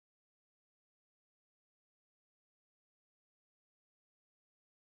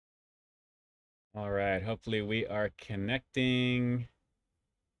All right, hopefully we are connecting.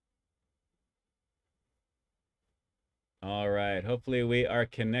 All right, hopefully we are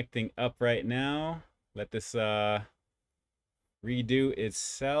connecting up right now. Let this redo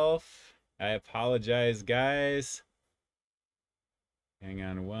itself. I apologize, guys. Hang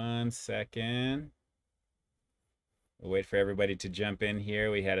on one second. We'll wait for everybody to jump in here.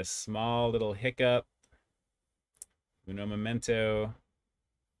 We had a small little hiccup. Uno momento.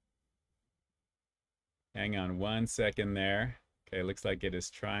 Hang on one second there. Okay, looks like it is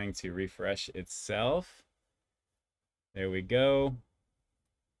trying to refresh itself. There we go.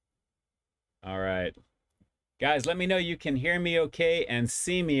 All right. Guys, let me know you can hear me okay and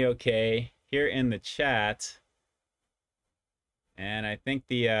see me okay here in the chat. And I think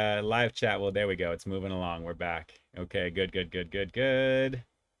the live chat, well, there we go. It's moving along. We're back. Okay, good, good, good, good, good.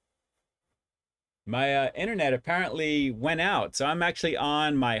 My internet apparently went out, so I'm actually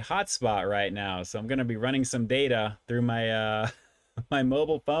on my hotspot right now. So I'm going to be running some data through my my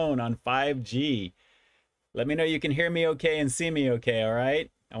mobile phone on 5G. Let me know you can hear me okay and see me okay, all right?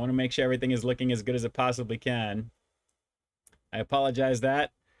 I want to make sure everything is looking as good as it possibly can. I apologize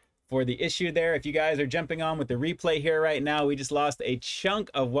for the issue there. If you guys are jumping on with the replay here right now, we just lost a chunk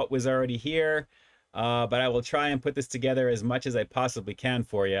of what was already here. But I will try and put this together as much as I possibly can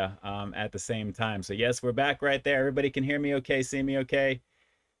for you at the same time. So yes, we're back right there. Everybody can hear me okay, see me okay.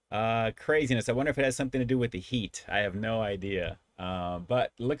 Craziness. I wonder if it has something to do with the heat. I have no idea.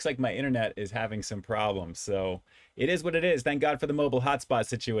 But it looks like my internet is having some problems. So it is what it is. Thank God for the mobile hotspot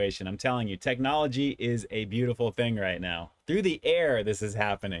situation. I'm telling you, technology is a beautiful thing right now. Through the air, this is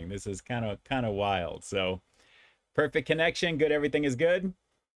happening. This is kind of wild. So perfect connection. Good. Everything is good.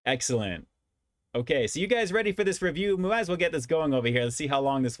 Excellent. Okay, so you guys ready for this review? We might as well get this going over here. Let's see how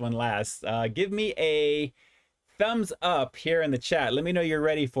long this one lasts. Give me a thumbs up here in the chat. Let me know you're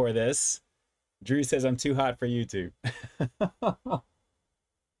ready for this. Drew says I'm too hot for YouTube.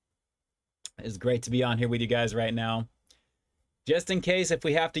 It's great to be on here with you guys right now. Just in case if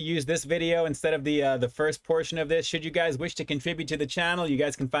we have to use this video instead of the first portion of this, should you guys wish to contribute to the channel, you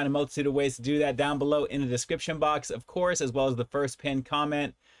guys can find a multitude of ways to do that down below in the description box, of course, as well as the first pinned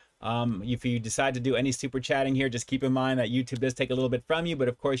comment. If you decide to do any super chatting here, just keep in mind that YouTube does take a little bit from you, but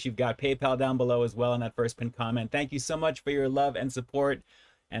of course you've got PayPal down below as well in that first pinned comment. Thank you so much for your love and support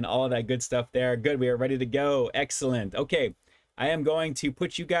and all of that good stuff there. Good, we are ready to go. Excellent. Okay, I am going to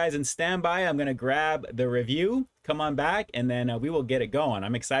put you guys in standby. I'm going to grab the review, come on back, and then we will get it going.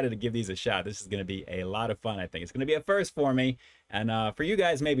 I'm excited to give these a shot. This is going to be a lot of fun, I think. It's going to be a first for me, and for you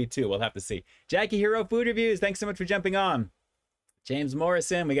guys maybe too. We'll have to see. Jackie Hero Food Reviews, thanks so much for jumping on. James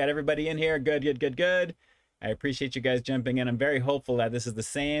Morrison, we got everybody in here. Good, good, good, good. I appreciate you guys jumping in. I'm very hopeful that this is the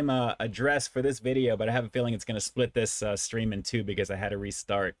same address for this video, but I have a feeling it's going to split this stream in two because I had to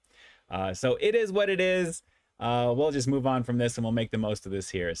restart. So it is what it is. We'll just move on from this and we'll make the most of this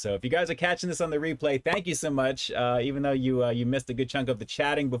here. So if you guys are catching this on the replay, thank you so much. Even though you missed a good chunk of the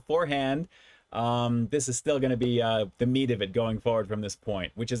chatting beforehand, this is still going to be the meat of it going forward from this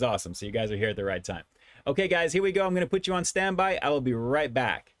point, which is awesome. So you guys are here at the right time. Okay, guys, here we go. I'm going to put you on standby. I will be right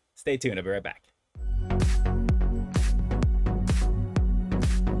back. Stay tuned. I'll be right back.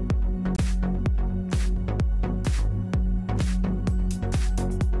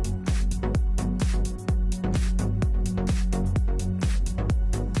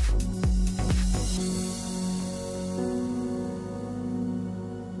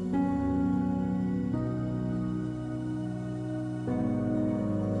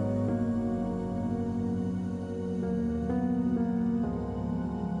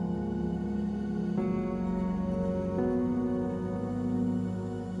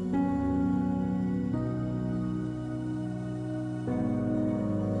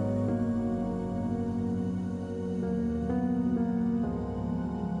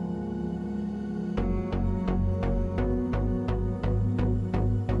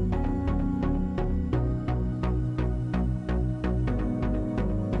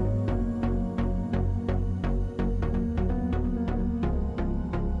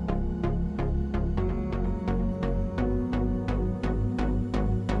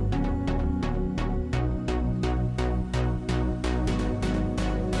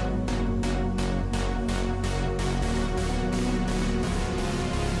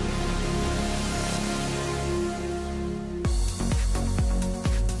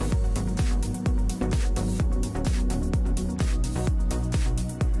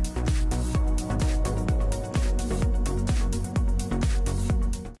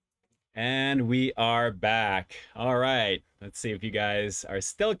 And we are back. All right. Let's see if you guys are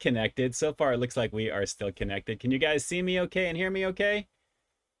still connected. So far, it looks like we are still connected. Can you guys see me okay and hear me okay?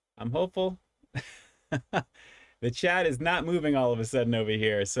 I'm hopeful. The chat is not moving all of a sudden over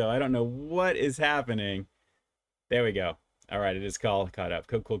here, so I don't know what is happening. There we go. All right, it is caught up.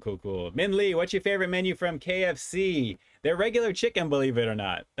 Cool. Min Lee, what's your favorite menu from KFC? Their regular chicken, believe it or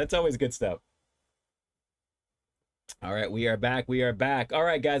not. That's always good stuff. All right, we are back. All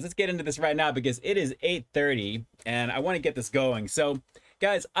right, guys, let's get into this right now because it is 8:30 and I want to get this going. So,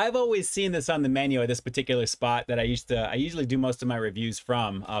 guys, I've always seen this on the menu at this particular spot that I usually do most of my reviews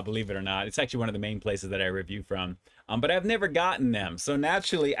from, believe it or not. It's actually one of the main places that I review from. But I've never gotten them. So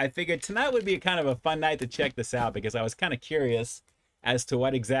naturally, I figured tonight would be kind of a fun night to check this out because I was kind of curious as to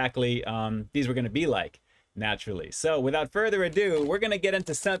what exactly these were going to be like, naturally. So without further ado, we're going to get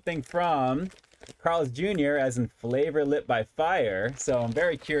into something from Carl's Jr. as in Flavor Lit by Fire. So I'm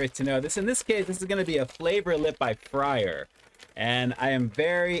very curious to know this. In this case, this is going to be a Flavor Lit by Fryer. And I am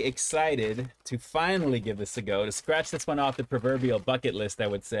very excited to finally give this a go, to scratch this one off the proverbial bucket list, I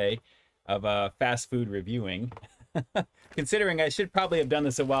would say, of fast food reviewing. Considering I should probably have done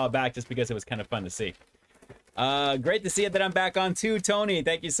this a while back just because it was kind of fun to see. Great to see it that I'm back on too, Tony.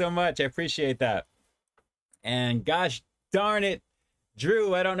 Thank you so much. I appreciate that. And gosh darn it,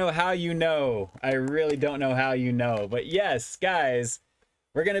 Drew, I don't know how you know. I really don't know how you know. But yes, guys,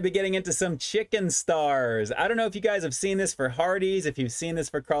 we're going to be getting into some chicken stars. I don't know if you guys have seen this for Hardee's, if you've seen this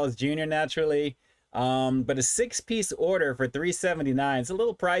for Carl's Jr. naturally. But a 6-piece order for $3.79. It's a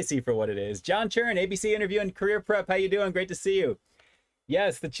little pricey for what it is. John Churn, ABC Interview and Career Prep. How you doing? Great to see you.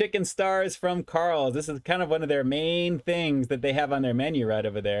 Yes, the chicken stars from Carl's. This is kind of one of their main things that they have on their menu right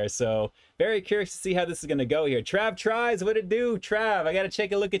over there. So very curious to see how this is going to go here. Trav tries. What it do? Trav, I got to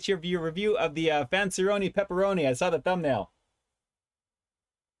take a look at your review of the Fanceroni Pepperoni. I saw the thumbnail.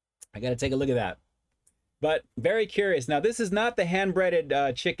 I got to take a look at that. But very curious. Now, this is not the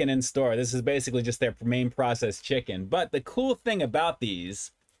hand-breaded chicken in store. This is basically just their main processed chicken. But the cool thing about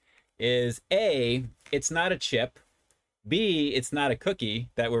these is, A, it's not a chip. B, it's not a cookie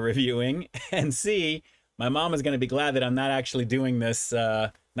that we're reviewing. And C, my mom is going to be glad that I'm not actually doing this,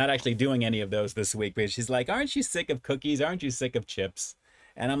 not actually doing any of those this week. Because she's like, aren't you sick of cookies? Aren't you sick of chips?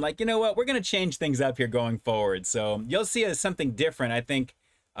 And I'm like, you know what? We're going to change things up here going forward. So you'll see it as something different, I think.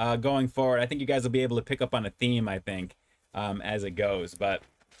 Going forward, I think you guys will be able to pick up on a theme, I think, as it goes. But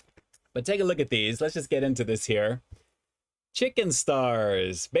take a look at these. Let's just get into this here. Chicken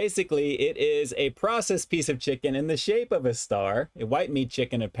stars. Basically, it is a processed piece of chicken in the shape of a star, a white meat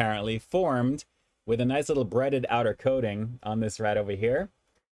chicken apparently, formed with a nice little breaded outer coating on this right over here.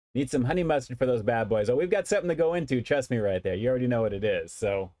 Need some honey mustard for those bad boys. Oh, we've got something to go into, trust me right there. You already know what it is.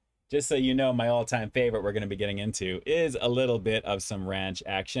 So just so you know, my all-time favorite we're going to be getting into is a little bit of some ranch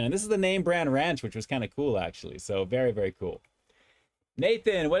action. And this is the name brand ranch, which was kind of cool, actually. So very, very cool.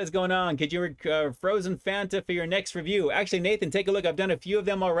 Nathan, what is going on? Could you Frozen Fanta for your next review? Actually, Nathan, take a look. I've done a few of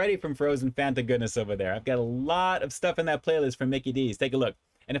them already from Frozen Fanta goodness over there. I've got a lot of stuff in that playlist from Mickey D's. Take a look.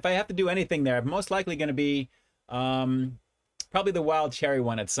 And if I have to do anything there, I'm most likely going to be probably the wild cherry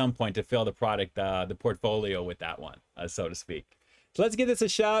one at some point to fill the product, the portfolio with that one, so to speak. So let's give this a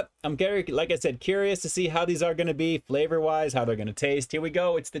shot. I'm very, like I said, curious to see how these are going to be flavor-wise, how they're going to taste. Here we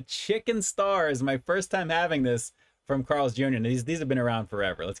go. It's the chicken stars. My first time having this from Carl's Jr. And these have been around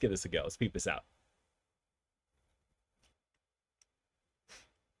forever. Let's give this a go. Let's peep this out.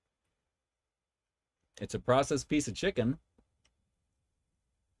 It's a processed piece of chicken.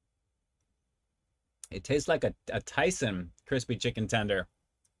 It tastes like a Tyson crispy chicken tender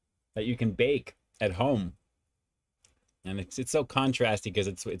that you can bake at home. And it's so contrasty because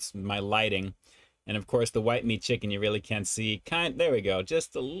it's my lighting. And of course the white meat chicken you really can't see. There we go.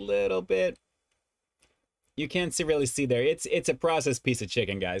 Just a little bit. You can't really see there. It's a processed piece of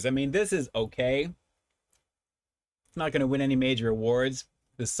chicken, guys. I mean, this is okay. It's not going to win any major awards.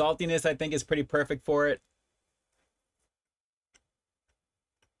 The saltiness, I think, is pretty perfect for it.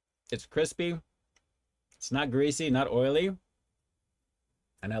 It's crispy. It's not greasy, not oily.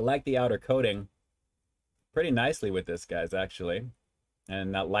 And I like the outer coating pretty nicely with this, guys, actually.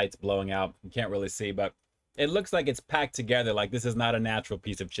 And that light's blowing out. You can't really see, but it looks like it's packed together. Like this is not a natural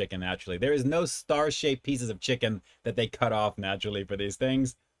piece of chicken, naturally. There is no star-shaped pieces of chicken that they cut off naturally for these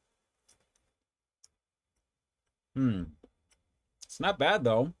things. It's not bad,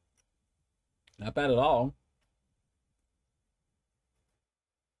 though. Not bad at all.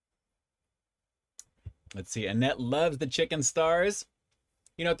 Let's see. Annette loves the chicken stars.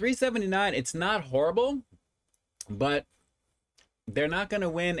 You know, $3.79, it's not horrible, but they're not going to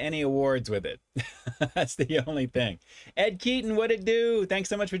win any awards with it. That's the only thing. Ed Keaton, what it do? Thanks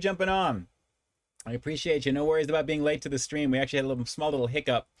so much for jumping on. I appreciate you. No worries about being late to the stream. We actually had a small little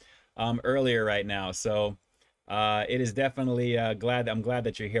hiccup earlier right now. So It is definitely I'm glad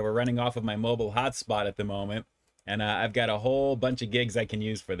that you're here. We're running off of my mobile hotspot at the moment, and I've got a whole bunch of gigs I can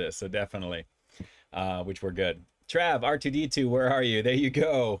use for this, so definitely, which we're good. Trav, R2D2, where are you? There you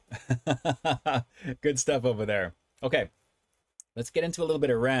go. Good stuff over there. Okay, let's get into a little bit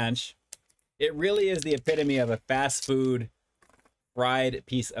of ranch. It really is the epitome of a fast food fried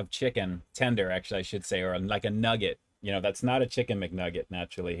piece of chicken, tender actually I should say, or like a nugget. You know, that's not a chicken McNugget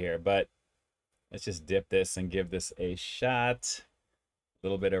naturally here, but let's just dip this and give this a shot. A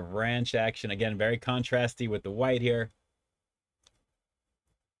little bit of ranch action. Again, very contrasty with the white here.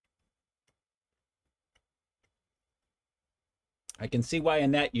 I can see why,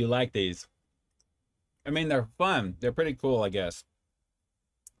 Annette, you like these. I mean, they're fun. They're pretty cool, I guess.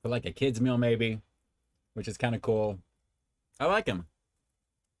 For like a kid's meal maybe, which is kind of cool. I like them.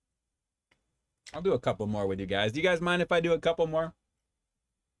 I'll do a couple more with you guys. Do you guys mind if I do a couple more?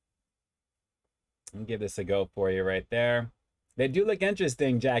 I'll give this a go for you right there. They do look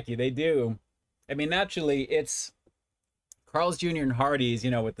interesting, Jackie. They do. I mean, naturally, it's Carl's Jr. and Hardee's, you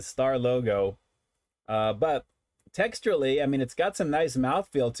know, with the star logo. But texturally, I mean, it's got some nice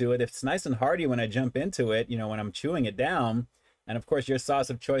mouthfeel to it. It's nice and hearty when I jump into it, you know, when I'm chewing it down. And of course, your sauce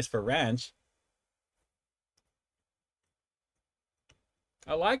of choice for ranch.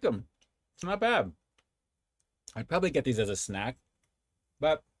 I like them. It's not bad. I'd probably get these as a snack,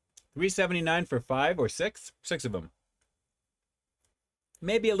 but $3.79 for 5 or 6 of them.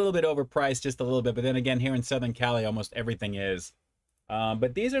 Maybe a little bit overpriced, just a little bit, but then again, here in Southern Cali, almost everything is.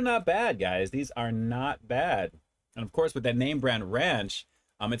 But these are not bad, guys. These are not bad. And of course, with that name brand ranch,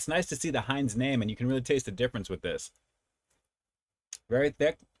 it's nice to see the Heinz name, and you can really taste the difference with this. Very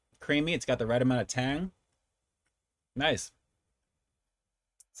thick, creamy. It's got the right amount of tang. Nice.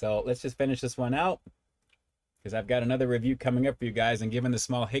 So let's just finish this one out, because I've got another review coming up for you guys, and given the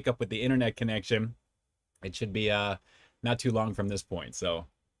small hiccup with the internet connection, it should be not too long from this point. So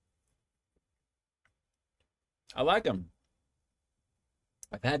I like them.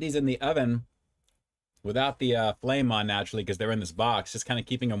 I've had these in the oven without the flame on naturally, because they're in this box, just kind of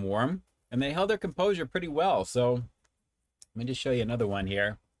keeping them warm, and they held their composure pretty well. So let me just show you another one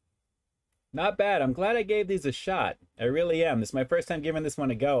here. Not bad. I'm glad I gave these a shot. I really am. This is my first time giving this one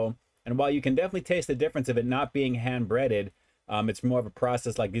a go. And while you can definitely taste the difference of it not being hand breaded, it's more of a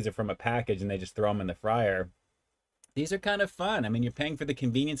process, like these are from a package and they just throw them in the fryer. These are kind of fun. I mean, you're paying for the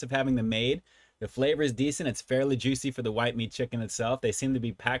convenience of having them made. The flavor is decent. It's fairly juicy for the white meat chicken itself. They seem to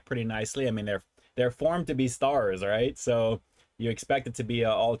be packed pretty nicely. I mean, they're formed to be stars, right? So you expect it to be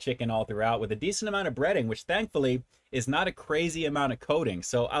all chicken all throughout with a decent amount of breading, which thankfully is not a crazy amount of coating.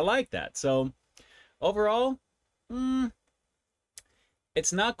 So I like that. So overall,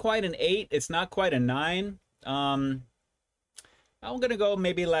 it's not quite an 8. It's not quite a 9. I'm going to go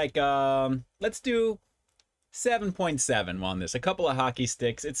maybe like, let's do 7.7 on this. A couple of hockey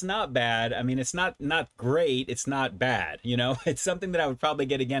sticks. It's not bad. I mean, it's not great. It's not bad. You know, it's something that I would probably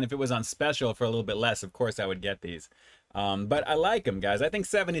get again if it was on special for a little bit less. Of course, I would get these. But I like them, guys. I think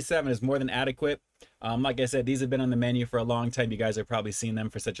 77 is more than adequate. Like I said, these have been on the menu for a long time. You guys have probably seen them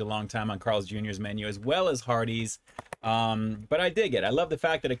for such a long time on Carl's Jr.'s menu, as well as Hardee's. But I dig it. I love the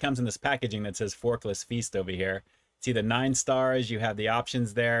fact that it comes in this packaging that says Forkless Feast over here. It's either 9 stars. You have the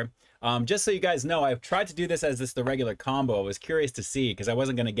options there. Just so you guys know, I've tried to do this as the regular combo. I was curious to see, because I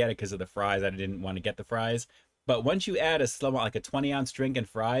wasn't going to get it because of the fries. I didn't want to get the fries. But once you add like a 20-ounce drink and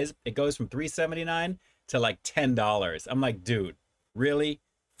fries, it goes from $3.79 to like $10. I'm like, dude, really?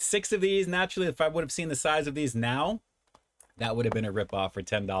 6 of these? Naturally, if I would have seen the size of these now, that would have been a ripoff for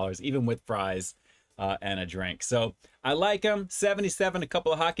 $10, even with fries and a drink. So I like them. 77, a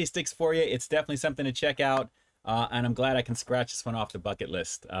couple of hockey sticks for you. It's definitely something to check out. And I'm glad I can scratch this one off the bucket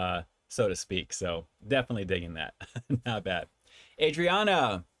list, so to speak. So definitely digging that. Not bad.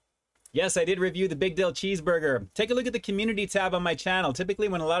 Adriana. Yes, I did review the Big Deal Cheeseburger. Take a look at the community tab on my channel. Typically,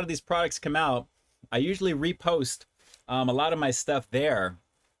 when a lot of these products come out, I usually repost a lot of my stuff there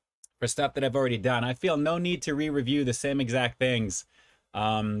for stuff that I've already done. I feel no need to re-review the same exact things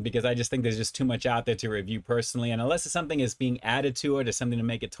because I just think there's just too much out there to review personally. And unless something is being added to it or something to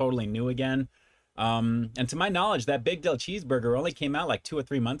make it totally new again. And to my knowledge, that Big Deal Cheeseburger only came out like 2 or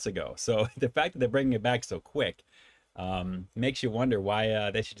 3 months ago. So the fact that they're bringing it back so quick makes you wonder why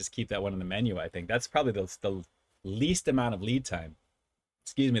they should just keep that one on the menu. I think that's probably the least amount of lead time,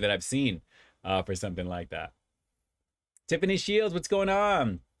 excuse me, that I've seen for something like that. Tiffany Shields, what's going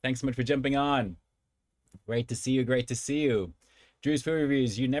on? Thanks so much for jumping on. Great to see you. Great to see you. Drew's Food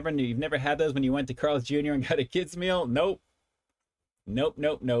Reviews. You've never had those when you went to Carl's Jr. and got a kids meal? Nope. Nope.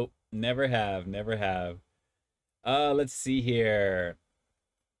 Nope. Nope. Never have. Never have. Let's see here.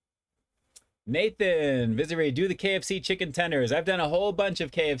 Nathan, Visery, do the KFC chicken tenders. I've done a whole bunch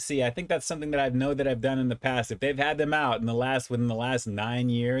of KFC. I think that's something that I know that I've done in the past. If they've had them out within the last 9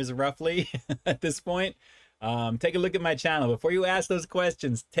 years, roughly, at this point, take a look at my channel. Before you ask those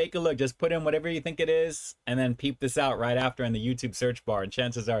questions, take a look. Just put in whatever you think it is, and then peep this out right after in the YouTube search bar, and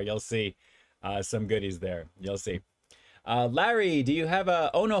chances are you'll see some goodies there. You'll see. Larry, do you have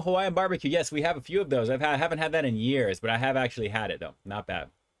a Ono Hawaiian barbecue? Yes, we have a few of those. I haven't had that in years, but I have actually had it though. Not bad.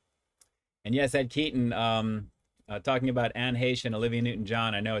 And yes, Ed Keaton, talking about Anne Heche and Olivia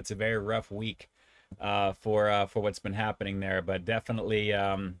Newton-John. I know it's a very rough week for what's been happening there, but definitely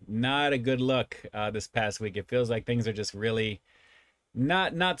not a good look this past week. It feels like things are just really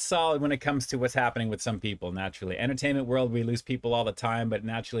not solid when it comes to what's happening with some people. Naturally, entertainment world, we lose people all the time, but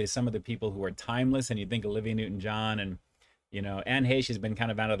naturally, some of the people who are timeless, and you think Olivia Newton-John and Anne Heche has been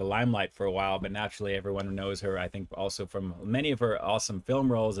kind of out of the limelight for a while, but naturally, everyone knows her. I think also from many of her awesome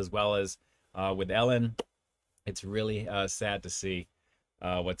film roles, as well as with Ellen. It's really sad to see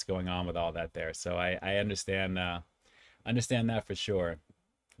what's going on with all that there. So I understand that for sure.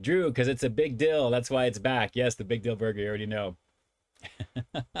 Drew, because it's a big deal. That's why it's back. Yes, the Big Deal Burger, you already know.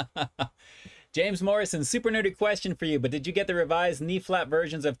 James Morrison, super nerdy question for you, but did you get the revised knee flap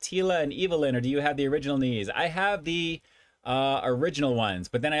versions of Tila and Evelyn, or do you have the original knees? I have the original ones,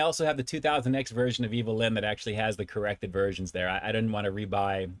 but then I also have the 2000X version of Evelyn that actually has the corrected versions there. I didn't want to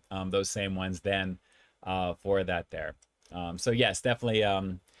rebuy those same ones then for that there. So yes, definitely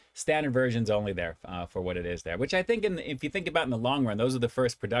standard versions only there for what it is there, which I think if you think about in the long run, those are the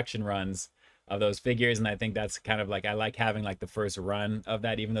first production runs of those figures, and I think that's kind of like, I like having like the first run of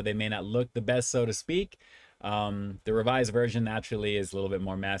that, even though they may not look the best, so to speak. The revised version naturally is a little bit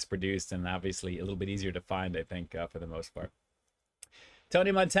more mass produced and obviously a little bit easier to find, I think, for the most part.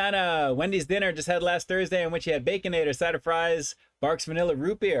 Tony Montana, Wendy's dinner just had last Thursday, in which you had Baconator, side of fries, Barks Vanilla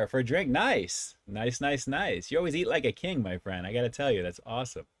Root Beer for a drink. Nice. Nice, nice, nice. You always eat like a king, my friend. I got to tell you, that's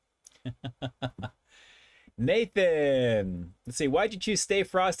awesome. Nathan, let's see. Why'd you choose Stay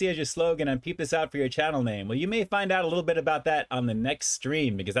Frosty as your slogan and Peep This Out for your channel name? Well, you may find out a little bit about that on the next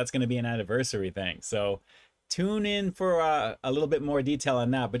stream, because that's going to be an anniversary thing. So tune in for a little bit more detail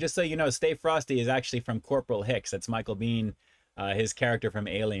on that. But just so you know, Stay Frosty is actually from Corporal Hicks. That's Michael Biehn, his character from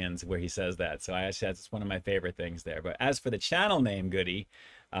Aliens, where he says that. So that's one of my favorite things there. But as for the channel name, Goody,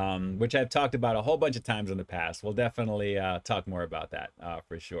 which I've talked about a whole bunch of times in the past, we'll definitely talk more about that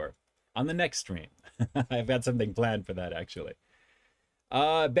for sure on the next stream. I've got something planned for that, actually.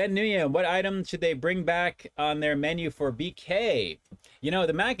 Ben Nguyen, what item should they bring back on their menu for BK? You know,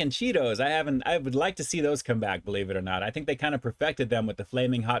 the mac and Cheetos, I would like to see those come back, believe it or not. I think they kind of perfected them with the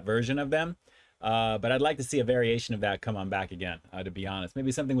flaming hot version of them. But I'd like to see a variation of that come on back again, to be honest.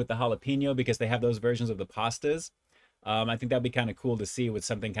 Maybe something with the jalapeno, because they have those versions of the pastas. I think that'd be kind of cool to see with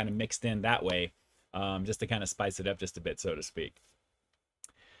something kind of mixed in that way, just to kind of spice it up just a bit, so to speak.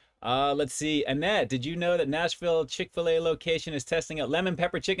 Let's see. Annette, did you know that Nashville Chick-fil-A location is testing out lemon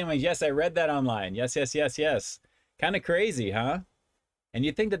pepper chicken wings? Yes, I read that online. Yes, yes, yes, yes. Kind of crazy, huh? And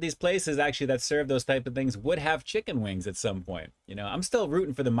you'd think that these places actually that serve those type of things would have chicken wings at some point. You know, I'm still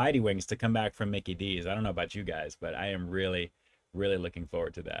rooting for the Mighty Wings to come back from Mickey D's. I don't know about you guys, but I am really, really looking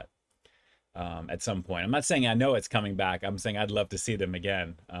forward to that at some point. I'm not saying I know it's coming back. I'm saying I'd love to see them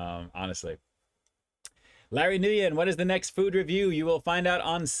again, honestly. Larry Nguyen, what is the next food review? You will find out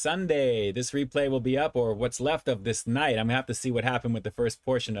on Sunday. This replay will be up, or what's left of this night. I'm going to have to see what happened with the first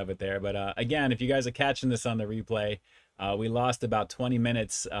portion of it there. But again, if you guys are catching this on the replay, we lost about 20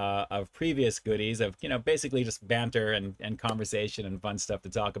 minutes of previous goodies of, basically just banter and conversation and fun stuff to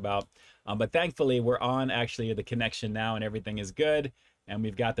talk about. But thankfully, we're on actually the connection now and everything is good. And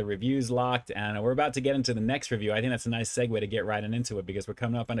we've got the reviews locked, and we're about to get into the next review. I think that's a nice segue to get right into it, because we're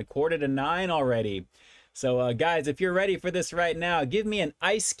coming up on 8:45 already. So guys, if you're ready for this right now, give me an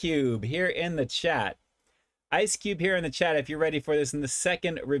ice cube here in the chat. Ice cube here in the chat if you're ready for this in the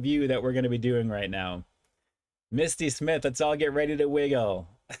second review that we're going to be doing right now. Misty Smith, let's all get ready to wiggle.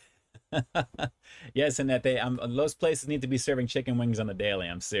 Yes, Annette, those places need to be serving chicken wings on the daily.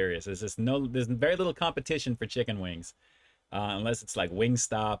 I'm serious. There's very little competition for chicken wings. Unless it's like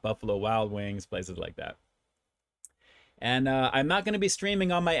Wingstop, Buffalo Wild Wings, places like that. And I'm not going to be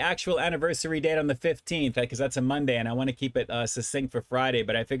streaming on my actual anniversary date on the 15th, because that's a Monday, and I want to keep it succinct for Friday.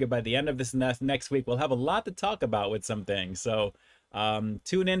 But I figure by the end of this next week, we'll have a lot to talk about with some things. So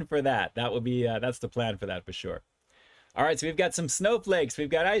tune in for that. That will be that's the plan for that for sure. All right, so we've got some snowflakes. We've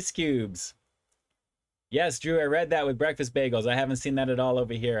got ice cubes. Yes, Drew, I read that with breakfast bagels. I haven't seen that at all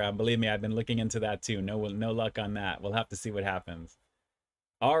over here. Believe me, I've been looking into that too. No luck on that. We'll have to see what happens.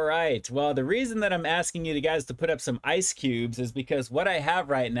 All right. Well, the reason that I'm asking you guys to put up some ice cubes is because what I have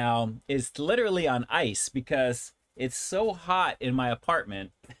right now is literally on ice because it's so hot in my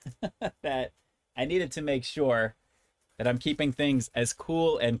apartment that I needed to make sure that I'm keeping things as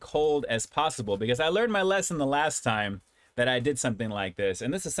cool and cold as possible, because I learned my lesson the last time that I did something like this.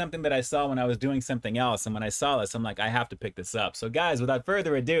 And this is something that I saw when I was doing something else. And when I saw this, I'm like, I have to pick this up. So guys, without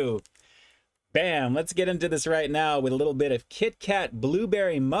further ado, bam, let's get into this right now with a little bit of Kit Kat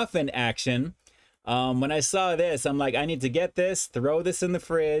blueberry muffin action. When I saw this, I'm like, I need to get this, throw this in the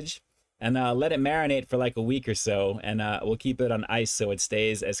fridge, and let it marinate for like a week or so. And we'll keep it on ice so it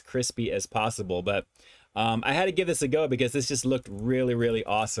stays as crispy as possible. But I had to give this a go because this just looked really, really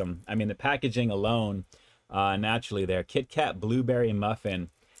awesome. I mean, the packaging alone, naturally there, Kit Kat blueberry muffin,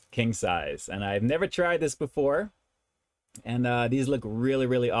 king size. And I've never tried this before. And these look really,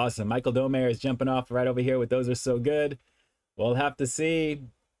 really awesome. Michael Domer is jumping off right over here with those are so good. We'll have to see.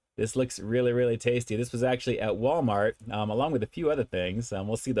 This looks really, really tasty. This was actually at Walmart, along with a few other things.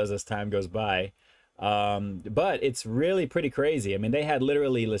 We'll see those as time goes by. But it's really pretty crazy. I mean, they had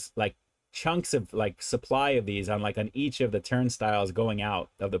literally like chunks of like supply of these on each of the turnstiles going out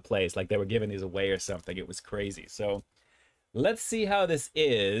of the place. Like they were giving these away or something. It was crazy. So let's see how this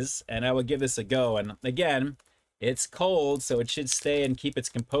is. And I will give this a go. And again, it's cold, so it should stay and keep its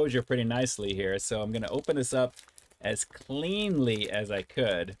composure pretty nicely here. So I'm going to open this up as cleanly as I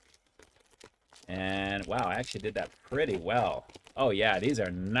could. And wow, I actually did that pretty well. Oh yeah, these are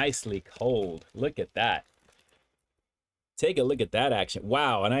nicely cold. Look at that. Take a look at that action.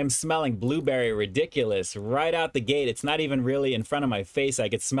 Wow, and I'm smelling blueberry ridiculous right out the gate. It's not even really in front of my face. I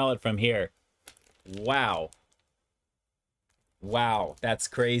could smell it from here. Wow. Wow, that's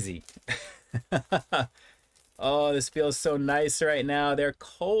crazy. Oh, this feels so nice right now. They're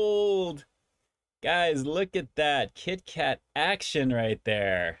cold. Guys, look at that. Kit Kat action right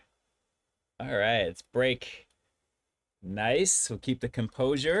there. All right, let's break. Nice. We'll keep the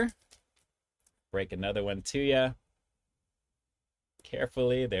composure. Break another one to you.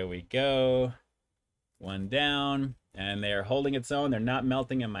 Carefully. There we go. One down. And they're holding its own. They're not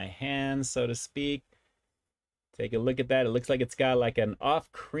melting in my hands, so to speak. Take a look at that. It looks like it's got like an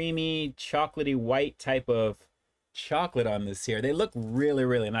off creamy, chocolatey white type of chocolate on this here. They look really,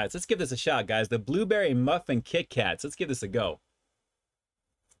 really nice. Let's give this a shot, guys. The blueberry muffin Kit Kats. Let's give this a go.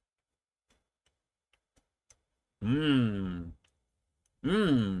 Mmm.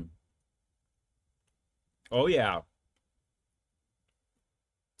 Mmm. Oh, yeah.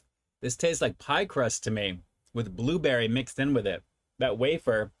 This tastes like pie crust to me with blueberry mixed in with it. That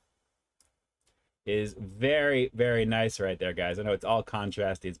wafer is very, very nice right there, guys. I know it's all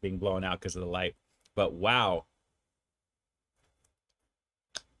contrasty. It's being blown out because of the light. But wow.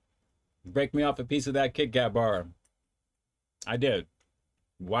 Break me off a piece of that Kit Kat bar. I did.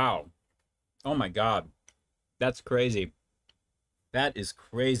 Wow. Oh my God. That's crazy. That is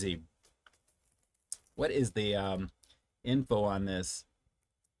crazy. What is the info on this?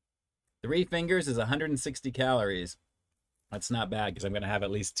 3 fingers is 160 calories. That's not bad because I'm going to have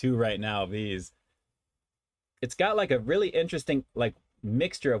at least 2 right now of these. It's got like a really interesting like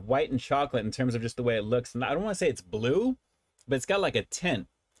mixture of white and chocolate in terms of just the way it looks. And I don't want to say it's blue, but it's got like a tint.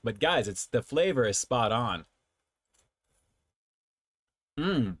 But guys, it's the flavor is spot on.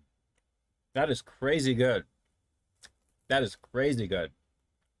 Mmm. That is crazy good. That is crazy good.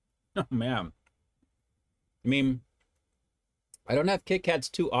 Oh man. I mean, I don't have Kit Kats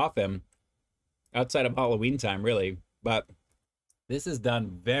too often outside of Halloween time, really, but this is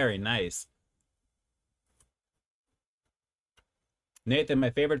done very nice. Nathan, my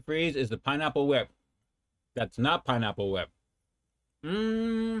favorite freeze is the pineapple whip. That's not pineapple whip.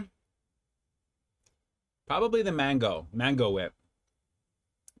 Probably the mango whip,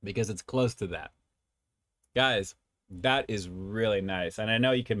 because it's close to that. Guys, that is really nice. And I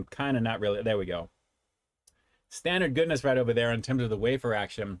know you can kind of not really, there we go. Standard goodness right over there in terms of the wafer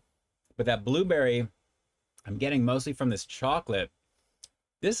action. But that blueberry, I'm getting mostly from this chocolate.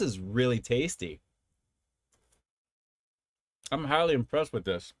 This is really tasty. I'm highly impressed with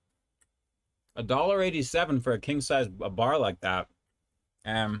this. $1.87 for a king size bar like that.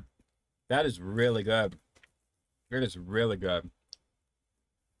 And that is really good. It is really good.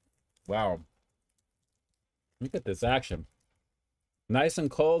 Wow. Look at this action. Nice and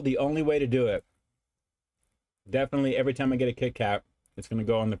cold, the only way to do it. Definitely every time I get a Kit Kat, it's going to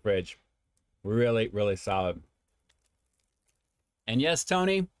go in the fridge. Really, really solid. And yes,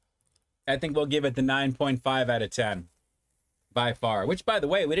 Tony, I think we'll give it the 9.5 out of 10. By far. Which, by the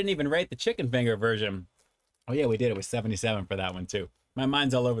way, we didn't even rate the chicken finger version. Oh, yeah, we did. It was 77 for that one, too. My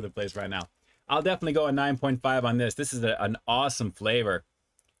mind's all over the place right now. I'll definitely go a 9.5 on this. This is an awesome flavor.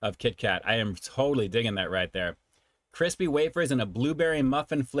 of Kit Kat. I am totally digging that right there. Crispy wafers and a blueberry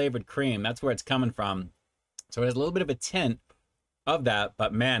muffin flavored cream. That's where it's coming from. So it has a little bit of a tint of that,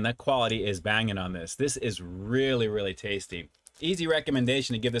 but man, that quality is banging on this. This is really, really tasty. Easy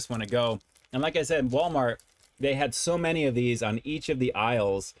recommendation to give this one a go. And like I said, Walmart, they had so many of these on each of the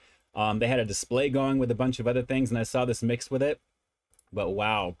aisles. They had a display going with a bunch of other things, and I saw this mixed with it. But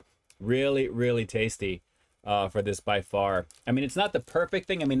wow, really, really tasty for this by far. I mean, it's not the perfect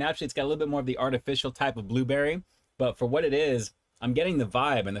thing. I mean, naturally, it's got a little bit more of the artificial type of blueberry. But for what it is, I'm getting the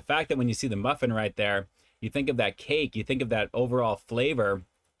vibe. And the fact that when you see the muffin right there, you think of that cake, you think of that overall flavor,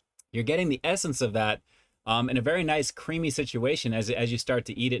 you're getting the essence of that in a very nice creamy situation as you start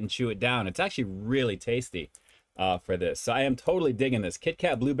to eat it and chew it down. It's actually really tasty for this. So I am totally digging this. Kit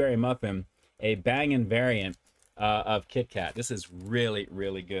Kat Blueberry Muffin, a banging variant of Kit Kat. This is really,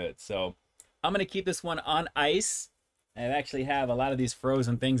 really good. So I'm going to keep this one on ice. I actually have a lot of these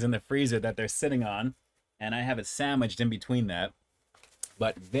frozen things in the freezer that they're sitting on, and I have it sandwiched in between that.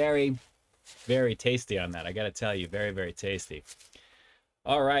 But very, very tasty on that. I got to tell you, very, very tasty.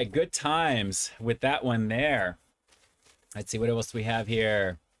 All right, good times with that one there. Let's see, what else we have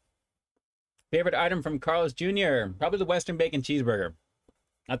here? Favorite item from Carl's Jr., probably the Western Bacon Cheeseburger.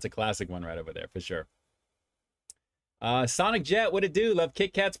 That's a classic one right over there, for sure. Sonic Jet, what it do? Love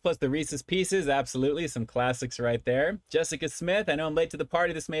Kit Kats plus the Reese's Pieces. Absolutely, some classics right there. Jessica Smith, I know I'm late to the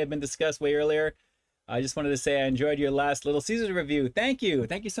party. This may have been discussed way earlier. I just wanted to say I enjoyed your last Little Caesars review. Thank you.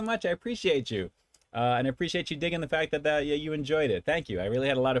 Thank you so much. I appreciate you. And I appreciate you digging the fact that yeah, you enjoyed it. Thank you. I really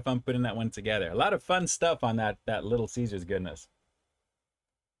had a lot of fun putting that one together. A lot of fun stuff on that Little Caesars goodness.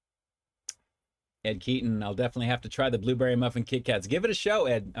 Ed Keaton, I'll definitely have to try the Blueberry Muffin Kit Kats. Give it a show,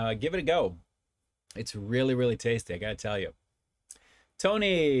 Ed. Give it a go. It's really, really tasty, I gotta tell you.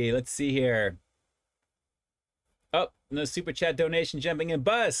 Tony, let's see here. Oh, no super chat donation jumping in.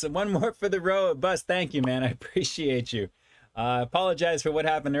 Bus, one more for the road. Bus, thank you, man. I appreciate you. Apologize for what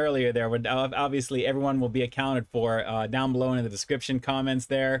happened earlier there. Obviously, everyone will be accounted for down below in the description comments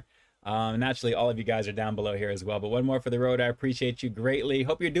there. Naturally, all of you guys are down below here as well. But one more for the road. I appreciate you greatly.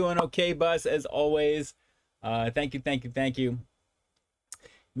 Hope you're doing okay, Bus, as always. Thank you, thank you, thank you.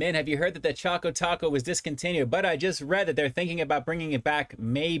 Man, have you heard that the Choco Taco was discontinued? But I just read that they're thinking about bringing it back,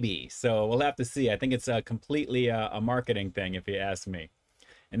 maybe. So we'll have to see. I think it's completely a marketing thing, if you ask me.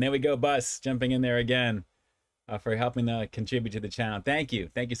 And there we go, Bus, jumping in there again for helping contribute to the channel. Thank you.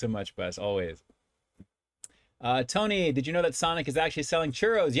 Thank you so much, Bus, always. Tony, did you know that Sonic is actually selling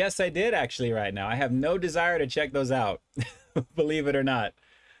churros? Yes, I did, actually, right now. I have no desire to check those out, believe it or not.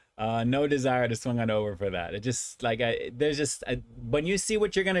 No desire to swing on over for that. It just like there's just when you see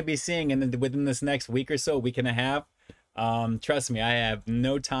what you're going to be seeing within this next week or so, week and a half, trust me, I have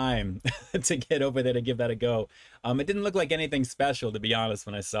no time to get over there to give that a go. It didn't look like anything special, to be honest,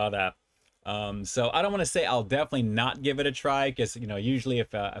 when I saw that. So I don't want to say I'll definitely not give it a try, because you know, usually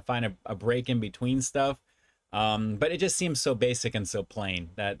if I find a break in between stuff, but it just seems so basic and so plain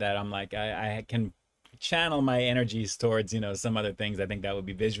that I'm like I can channel my energies towards, you know, some other things. I think that would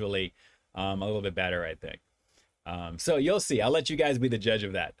be visually a little bit better, I think. So you'll see. I'll let you guys be the judge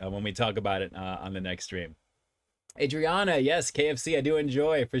of that when we talk about it on the next stream. Adriana, yes, KFC I do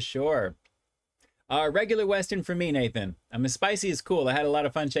enjoy for sure. Regular Western for me, Nathan. Spicy is cool. I had a lot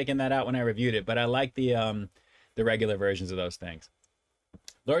of fun checking that out when I reviewed it, but I like the regular versions of those things.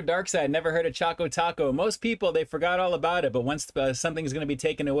 Lord Darkside, never heard of Choco Taco. Most people, they forgot all about it, but once something's going to be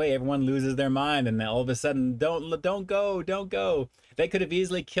taken away, everyone loses their mind, and then all of a sudden, don't go, don't go. They could have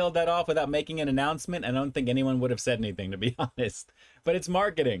easily killed that off without making an announcement. I don't think anyone would have said anything, to be honest. But it's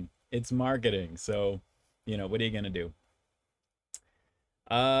marketing. It's marketing. So, you know, what are you going to do?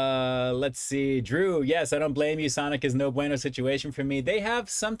 Let's see. Drew, yes, I don't blame you. Sonic is no bueno situation for me. They have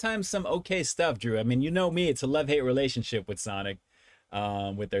sometimes some okay stuff, Drew. I mean, you know me, it's a love-hate relationship with Sonic.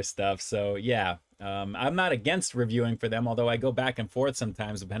 With their stuff, so yeah, I'm not against reviewing for them, although I go back and forth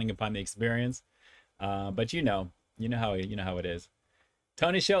sometimes depending upon the experience. But you know how it is.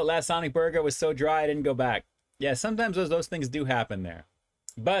 Tony Show, last Sonic Burger was so dry I didn't go back. Yeah, sometimes those things do happen there.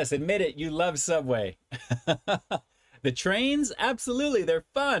 Buzz, admit it, you love Subway. The trains, absolutely, they're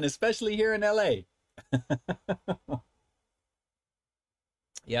fun, especially here in LA.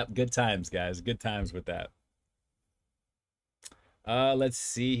 Yep, good times, guys, good times with that. Let's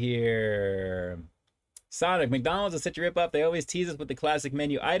see here. Sonic, McDonald's is such a rip-off. They always tease us with the classic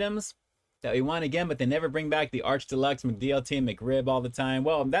menu items that we want again, but they never bring back the Arch Deluxe, McDLT, McRib all the time.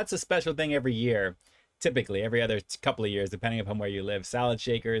 Well, that's a special thing every year. Typically, every other couple of years, depending upon where you live. Salad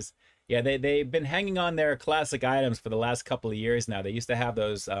shakers. Yeah, they've been hanging on their classic items for the last couple of years now. They used to have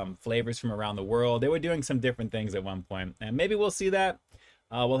those flavors from around the world. They were doing some different things at one point, and maybe we'll see that.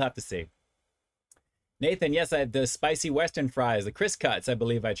 We'll have to see. Nathan, yes, I had the spicy Western fries, the Crisp Cuts, I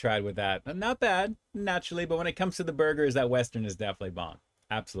believe I tried with that. Not bad, naturally, but when it comes to the burgers, that Western is definitely bomb.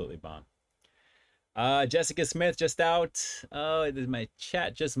 Absolutely bomb. Jessica Smith just out. Oh, my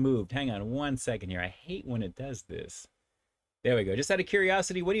chat just moved. Hang on one second here. I hate when it does this. There we go. Just out of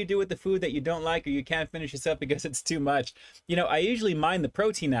curiosity, what do you do with the food that you don't like or you can't finish yourself because it's too much? You know, I usually mine the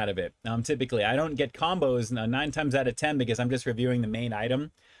protein out of it. Typically, I don't get combos 9 times out of 10 because I'm just reviewing the main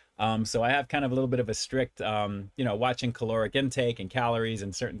item. So I have kind of a little bit of a strict, you know, watching caloric intake and calories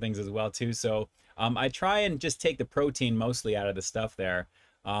and certain things as well too. So I try and just take the protein mostly out of the stuff there,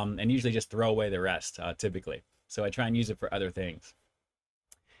 and usually just throw away the rest typically. So I try and use it for other things.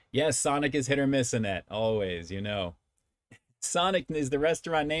 Yes, Sonic is hit or miss in it, always, you know. Sonic is the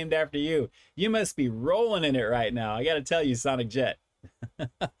restaurant named after you. You must be rolling in it right now. I got to tell you, Sonic Jet.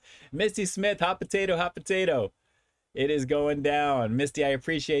 Misty Smith, hot potato, hot potato. It is going down. Misty, I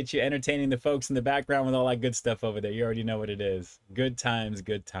appreciate you entertaining the folks in the background with all that good stuff over there. You already know what it is. Good times,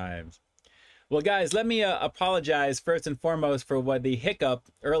 good times. Well, guys, let me apologize first and foremost for what the hiccup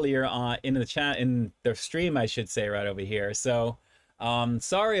earlier in the chat, in the stream, I should say, right over here. So,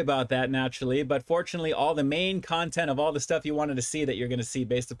 sorry about that, naturally, but fortunately, all the main content of all the stuff you wanted to see that you're going to see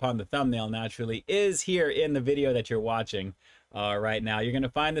based upon the thumbnail, naturally, is here in the video that you're watching right now. You're going to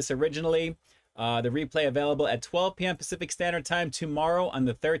find this originally. The replay available at 12 p.m. Pacific Standard Time tomorrow on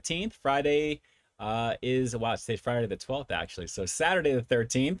the 13th. Friday is, wow, it's Friday the 12th, actually. So Saturday the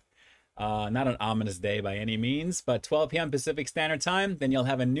 13th. Not an ominous day by any means, but 12 p.m. Pacific Standard Time. Then you'll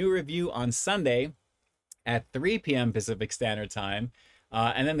have a new review on Sunday at 3 p.m. Pacific Standard Time.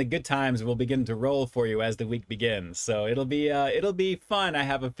 And then the good times will begin to roll for you as the week begins. So it'll be fun, I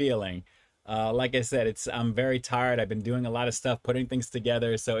have a feeling. Like I said, I'm very tired. I've been doing a lot of stuff, putting things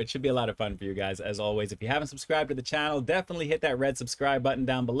together, so it should be a lot of fun for you guys, as always. If you haven't subscribed to the channel, definitely hit that red subscribe button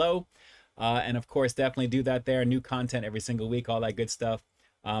down below. And of course, definitely do that there. New content every single week, all that good stuff.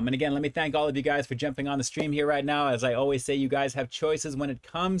 And again, let me thank all of you guys for jumping on the stream here right now. As I always say, you guys have choices when it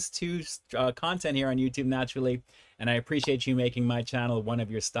comes to content here on YouTube, naturally. And I appreciate you making my channel one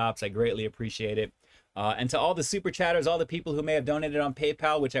of your stops. I greatly appreciate it. And to all the super chatters, all the people who may have donated on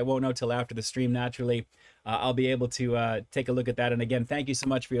PayPal, which I won't know till after the stream, naturally, I'll be able to take a look at that. And again, thank you so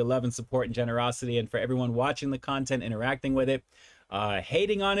much for your love and support and generosity, and for everyone watching the content, interacting with it,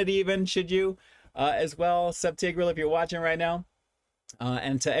 hating on it even, should you, as well. Subtigral, if you're watching right now.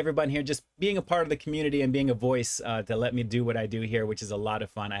 And to everyone here, just being a part of the community and being a voice to let me do what I do here, which is a lot of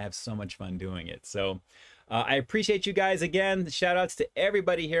fun. I have so much fun doing it. So I appreciate you guys again. Shout outs to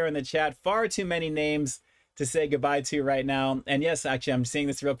everybody here in the chat. Far too many names to say goodbye to right now. And yes, actually, I'm seeing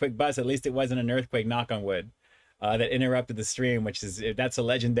this real quick buzz. At least it wasn't an earthquake, knock on wood, that interrupted the stream, which is, that's a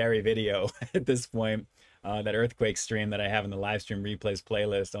legendary video at this point. That earthquake stream that I have in the Livestream Replays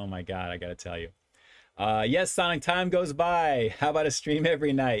playlist. Oh my God, I got to tell you. Yes, Sonic, time goes by. How about a stream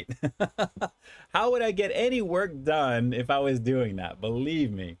every night? How would I get any work done if I was doing that?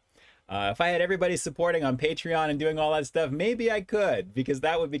 Believe me. If I had everybody supporting on Patreon and doing all that stuff, maybe I could, because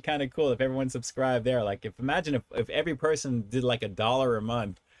that would be kind of cool if everyone subscribed there. Like, imagine if every person did like $1 a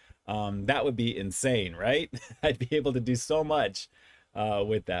month, that would be insane, right? I'd be able to do so much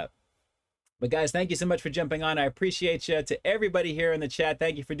with that. But guys, thank you so much for jumping on. I appreciate you. To everybody here in the chat,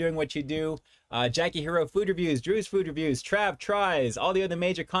 thank you for doing what you do. Jackie Hero Food Reviews, Drew's Food Reviews, Trav Tries, all the other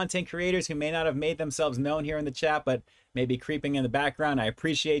major content creators who may not have made themselves known here in the chat, but maybe creeping in the background. I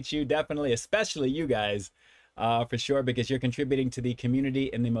appreciate you, definitely, especially you guys, for sure, because you're contributing to the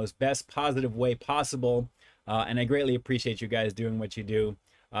community in the most best positive way possible. And I greatly appreciate you guys doing what you do.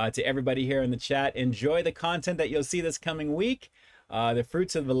 To everybody here in the chat, enjoy the content that you'll see this coming week. The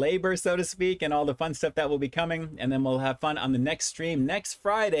fruits of the labor, so to speak, and all the fun stuff that will be coming. And then we'll have fun on the next stream next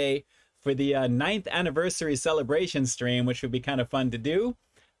Friday for the 9th anniversary celebration stream, which would be kind of fun to do.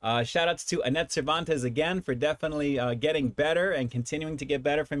 Shout outs to Annette Cervantes again for definitely getting better and continuing to get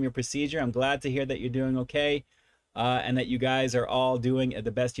better from your procedure. I'm glad to hear that you're doing okay, and that you guys are all doing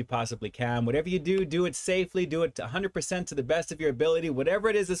the best you possibly can. Whatever you do, do it safely, do it 100% to the best of your ability. Whatever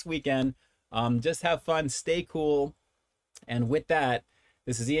it is this weekend, just have fun, stay cool. And with that,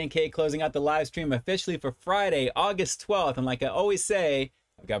 this is ENK closing out the live stream officially for Friday, August 12th. And like I always say,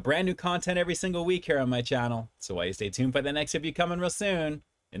 I've got brand new content every single week here on my channel. So while you stay tuned for the next review coming real soon,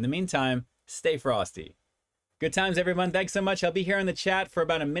 in the meantime, stay frosty. Good times, everyone. Thanks so much. I'll be here in the chat for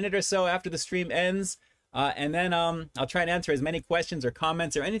about a minute or so after the stream ends. And then I'll try and answer as many questions or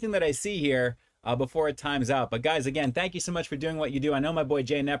comments or anything that I see here before it times out. But guys, again, thank you so much for doing what you do. I know my boy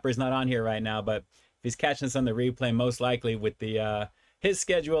Jay Nepper is not on here right now, but if he's catching us on the replay, most likely with the his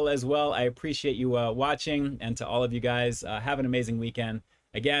schedule as well. I appreciate you watching, and to all of you guys, have an amazing weekend,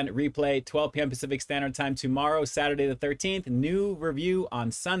 Again, replay 12 p.m. Pacific Standard Time tomorrow, Saturday the 13th. New review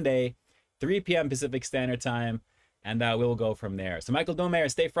on Sunday, 3 p.m. Pacific Standard Time. And we'll go from there. So Michael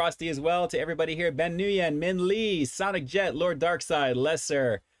Domayer, stay frosty as well. To everybody here, Ben Nguyen, Min Lee, Sonic Jet, Lord Darkside,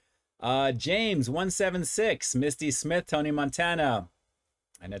 Lesser, James 176, Misty Smith, Tony Montana,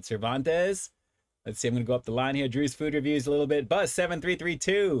 Annette Cervantes. Let's see, I'm going to go up the line here. Drew's Food Reviews a little bit. Buzz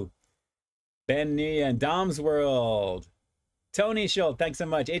 7332, Ben Nguyen, Dom's World, Tony Schultz, thanks so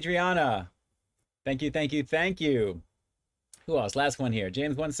much. Adriana, thank you, thank you, thank you. Who else? Last one here.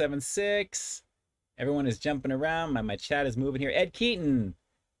 James 176. Everyone is jumping around. My chat is moving here. Ed Keaton,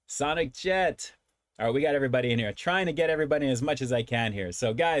 Sonic Jet. All right, we got everybody in here. Trying to get everybody in as much as I can here.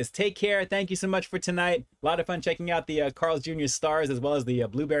 So guys, take care. Thank you so much for tonight. A lot of fun checking out the Carl's Jr. Stars as well as the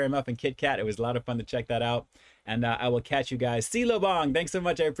Blueberry Muffin Kit Kat. It was a lot of fun to check that out. And I will catch you guys. CeeLo Bong, thanks so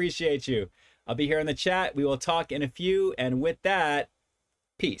much. I appreciate you. I'll be here in the chat. We will talk in a few. And with that,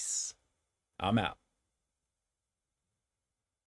 peace. I'm out.